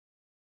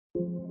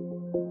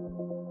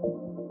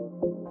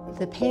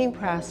The painting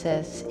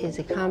process is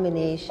a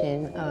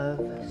combination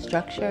of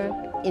structure,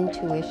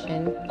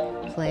 intuition,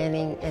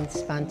 planning, and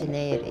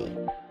spontaneity.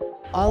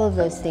 All of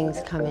those things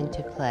come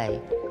into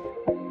play.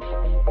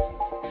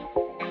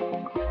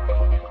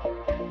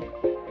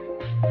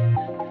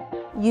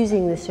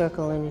 Using the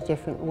circle in a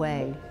different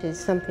way is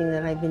something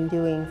that I've been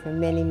doing for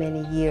many,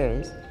 many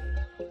years.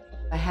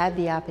 I had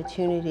the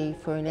opportunity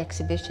for an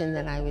exhibition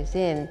that I was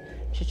in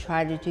to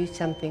try to do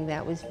something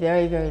that was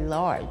very, very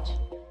large.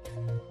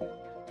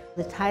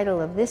 The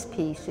title of this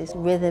piece is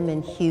Rhythm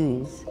and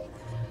Hues,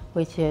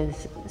 which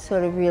is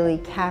sort of really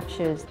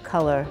captures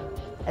color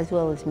as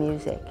well as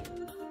music.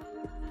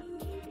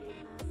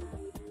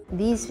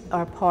 These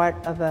are part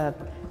of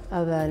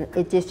an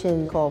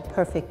edition called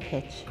Perfect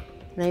Pitch.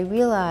 And I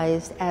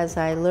realized as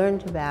I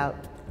learned about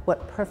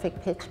what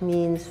perfect pitch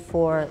means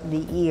for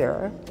the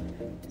ear,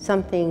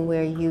 something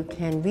where you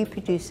can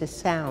reproduce a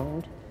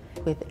sound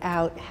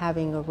without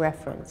having a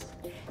reference.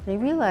 And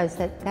I realized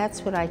that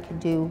that's what I could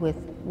do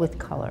with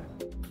color.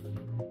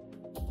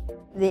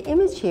 The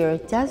image here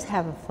does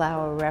have a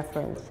flower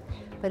reference,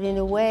 but in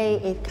a way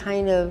it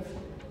kind of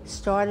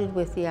started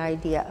with the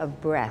idea of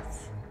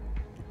breath,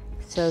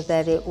 so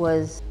that it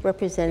was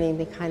representing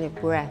the kind of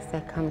breath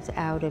that comes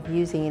out of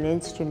using an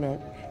instrument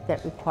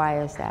that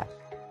requires that.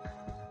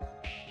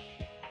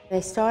 I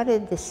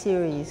started the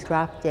series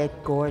Drop Dead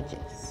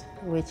Gorgeous,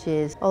 which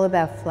is all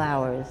about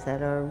flowers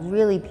that are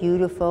really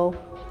beautiful,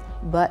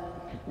 but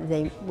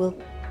they will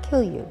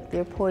kill you.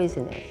 They're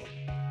poisonous.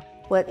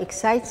 What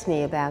excites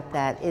me about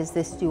that is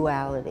this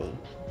duality,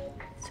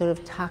 sort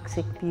of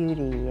toxic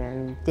beauty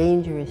and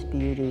dangerous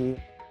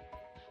beauty.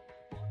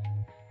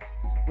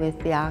 With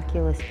the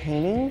Oculus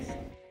paintings,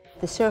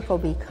 the circle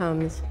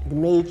becomes the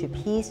major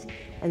piece,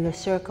 and the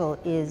circle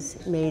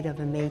is made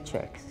of a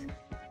matrix.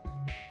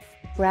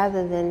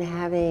 Rather than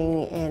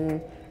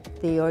having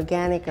the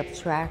organic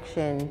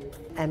abstraction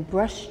and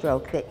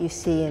brushstroke that you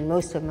see in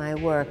most of my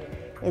work,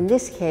 in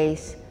this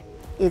case,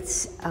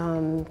 it's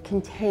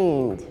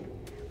contained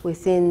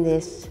within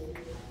this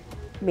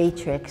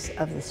matrix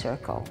of the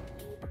circle.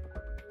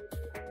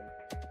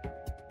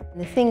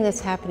 The thing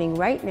that's happening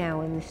right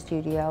now in the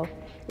studio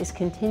is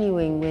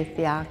continuing with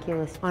the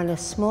Oculus on a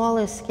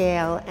smaller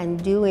scale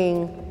and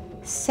doing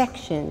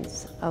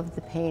sections of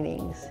the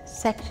paintings,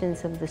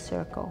 sections of the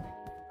circle.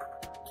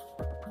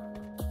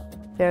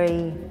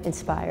 Very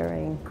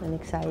inspiring and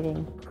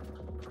exciting.